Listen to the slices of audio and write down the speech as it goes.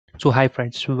So hi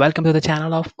friends, welcome to the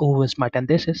channel of Smart, and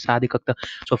this is Sadiq Akhtar.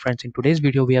 So friends, in today's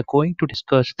video we are going to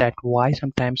discuss that why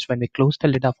sometimes when we close the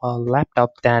lid of our laptop,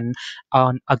 then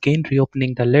on again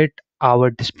reopening the lid,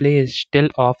 our display is still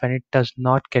off and it does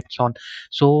not get on.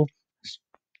 So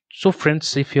so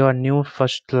friends, if you are new,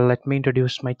 first let me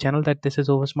introduce my channel that this is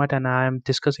Oversmart, and I am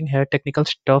discussing here technical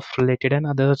stuff related and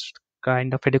other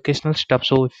kind of educational stuff.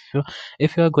 So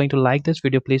if you are going to like this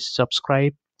video, please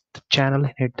subscribe the channel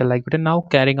and hit the like button. Now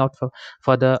carrying out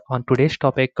further on today's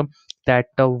topic, that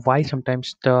why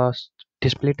sometimes the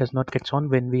display does not get on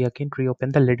when we again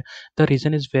reopen the lid. The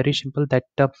reason is very simple, that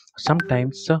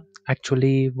sometimes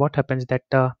actually what happens that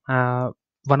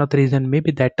one of the reason may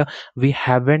be that we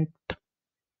haven't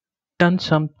done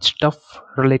some stuff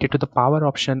related to the power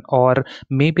option, or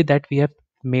maybe that we have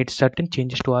made certain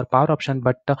changes to our power option,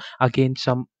 but again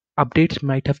some updates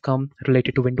might have come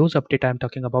related to Windows update I'm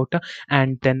talking about,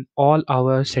 and then all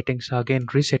our settings are again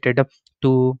resetted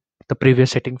to the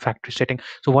previous setting, factory setting.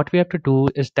 So what we have to do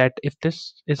is that if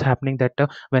this is happening, that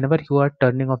whenever you are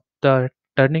turning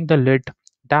the lid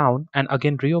down and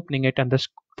again reopening it, and the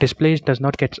display does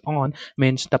not get on,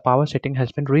 means the power setting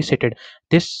has been resetted.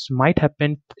 This might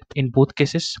happen in both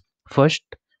cases. First,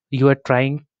 you are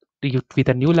trying with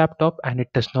a new laptop and it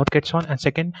does not get on, and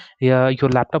second, yeah,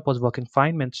 your laptop was working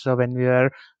fine, means when we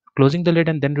are closing the lid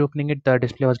and then reopening it, the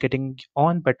display was getting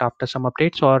on, but after some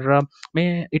updates, or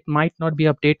it might not be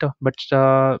update, but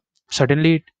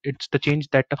suddenly it's the change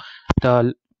that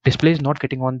the display is not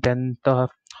getting on. Then the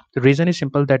reason is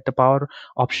simple, that the power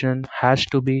option has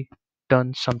to be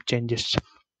done some changes.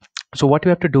 So what you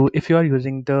have to do, if you are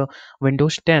using the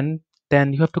Windows 10,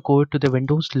 then you have to go to the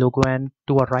Windows logo and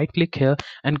do a right click here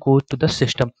and go to the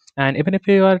system. And even if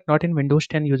you are not in Windows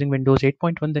 10 using Windows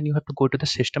 8.1, then you have to go to the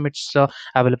system. It's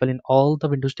available in all the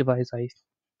Windows device, I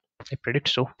predict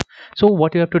so. So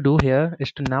what you have to do here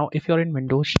is to, now if you're in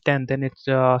Windows 10, then it's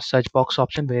search box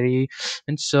option,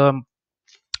 it's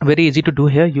very easy to do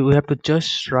here. You have to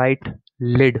just write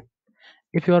lid.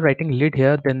 If you are writing lid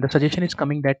here, then the suggestion is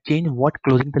coming that change what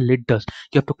closing the lid does.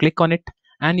 You have to click on it,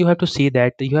 and you have to see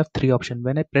that you have three options.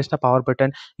 When I press the power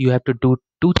button, you have to do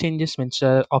two changes, means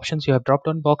options you have dropped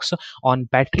on box on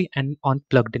battery and on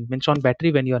plugged in. Means on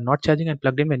battery when you are not charging, and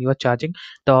plugged in when you are charging,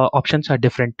 the options are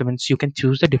different. Means you can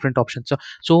choose the different options.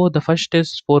 So the first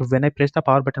is for when I press the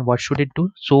power button, what should it do.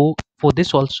 So for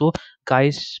this also,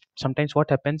 guys, sometimes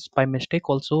what happens by mistake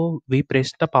also, we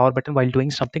press the power button while doing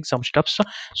something, some stuff.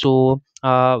 So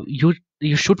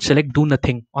you should select do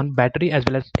nothing on battery as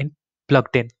well as in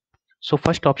plugged in. So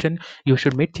first option, you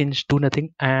should make change do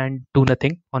nothing and do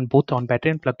nothing on both on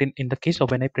battery and plugged in the case of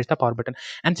when I press the power button.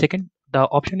 And second, the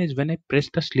option is when I press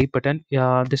the sleep button,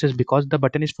 this is because the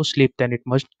button is for sleep, then it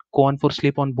must go on for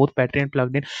sleep on both battery and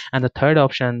plugged in. And the third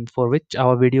option, for which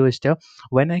our video is there,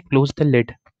 when I close the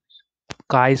lid,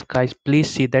 guys, please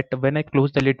see that when I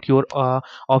close the lid, your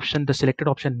option, the selected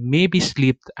option may be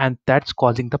sleep, and that's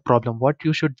causing the problem. What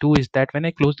you should do is that when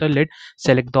I close the lid,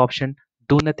 select the option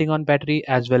do nothing on battery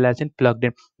as well as in plugged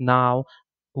in. Now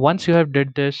once you have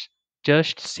did this,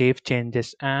 just save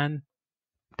changes, and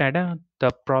tada,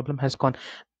 the problem has gone.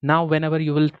 Now whenever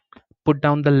you will put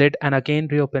down the lid and again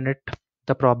reopen it,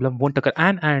 the problem won't occur.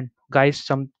 And guys,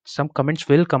 some comments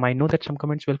will come. I know that some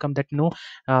comments will come that no,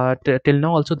 till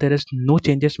now also there is no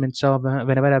changes, means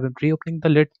whenever I'm reopening the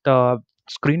lid, the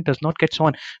screen does not get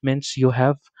on, means you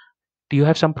have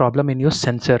some problem in your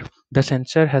sensor. The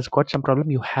sensor has got some problem.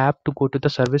 You have to go to the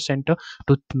service center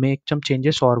to make some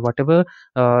changes, or whatever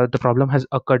the problem has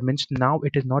occurred, means now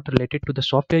it is not related to the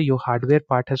software. Your hardware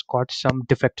part has got some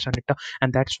defects on it,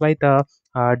 and that's why the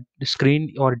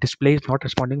screen or display is not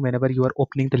responding whenever you are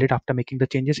opening the lid after making the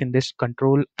changes in this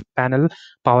control panel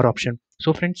power option.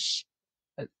 So friends,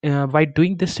 by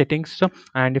doing this settings,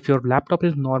 and if your laptop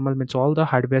is normal, means all the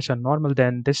hardwares are normal,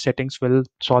 then this settings will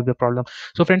solve your problem.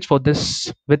 So friends, for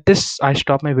this, with this I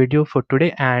stop my video for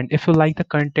today, and if you like the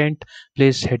content,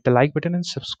 please hit the like button and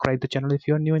subscribe the channel if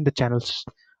you are new in the channels.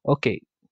 Okay.